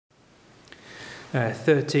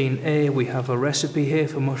13A, we have a recipe here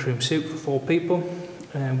for mushroom soup for 4 people,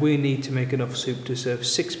 and we need to make enough soup to serve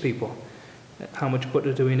 6 people. How much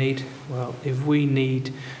butter do we need? Well, if we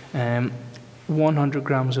need 100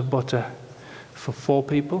 grams of butter for 4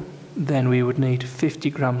 people, then we would need 50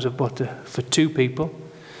 grams of butter for 2 people.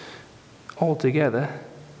 Altogether,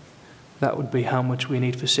 that would be how much we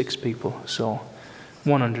need for 6 people, so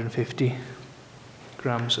 150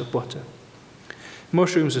 grams of butter.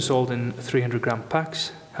 Mushrooms are sold in 300 gram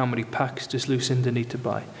packs. How many packs does Lucinda need to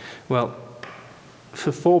buy? Well,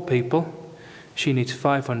 for 4 people, she needs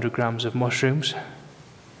 500 grams of mushrooms.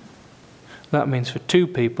 That means for 2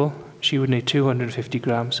 people, she would need 250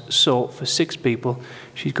 grams. So for 6 people,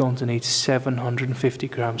 she's going to need 750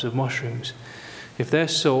 grams of mushrooms. If they're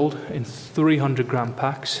sold in 300 gram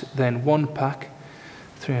packs, then 1 pack,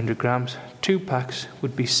 300 grams, 2 packs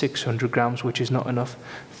would be 600 grams, which is not enough.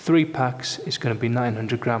 3 packs is going to be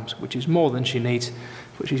 900 grams, which is more than she needs,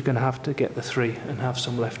 but she's going to have to get the 3 and have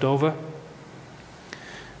some left over.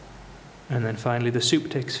 And then finally, the soup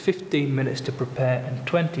takes 15 minutes to prepare and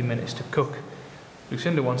 20 minutes to cook.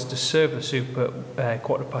 Lucinda wants to serve the soup at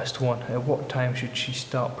 1:15. At what time should she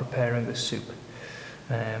start preparing the soup?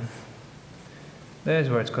 There's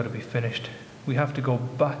where it's got to be finished. We have to go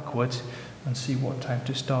backwards and see what time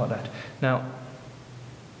to start at. Now,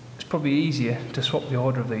 it's probably easier to swap the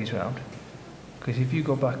order of these around, because if you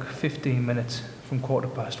go back 15 minutes from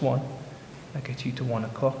 1:15, that gets you to 1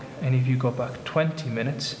 o'clock. And if you go back 20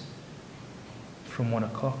 minutes from 1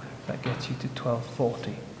 o'clock, that gets you to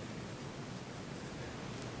 12:40.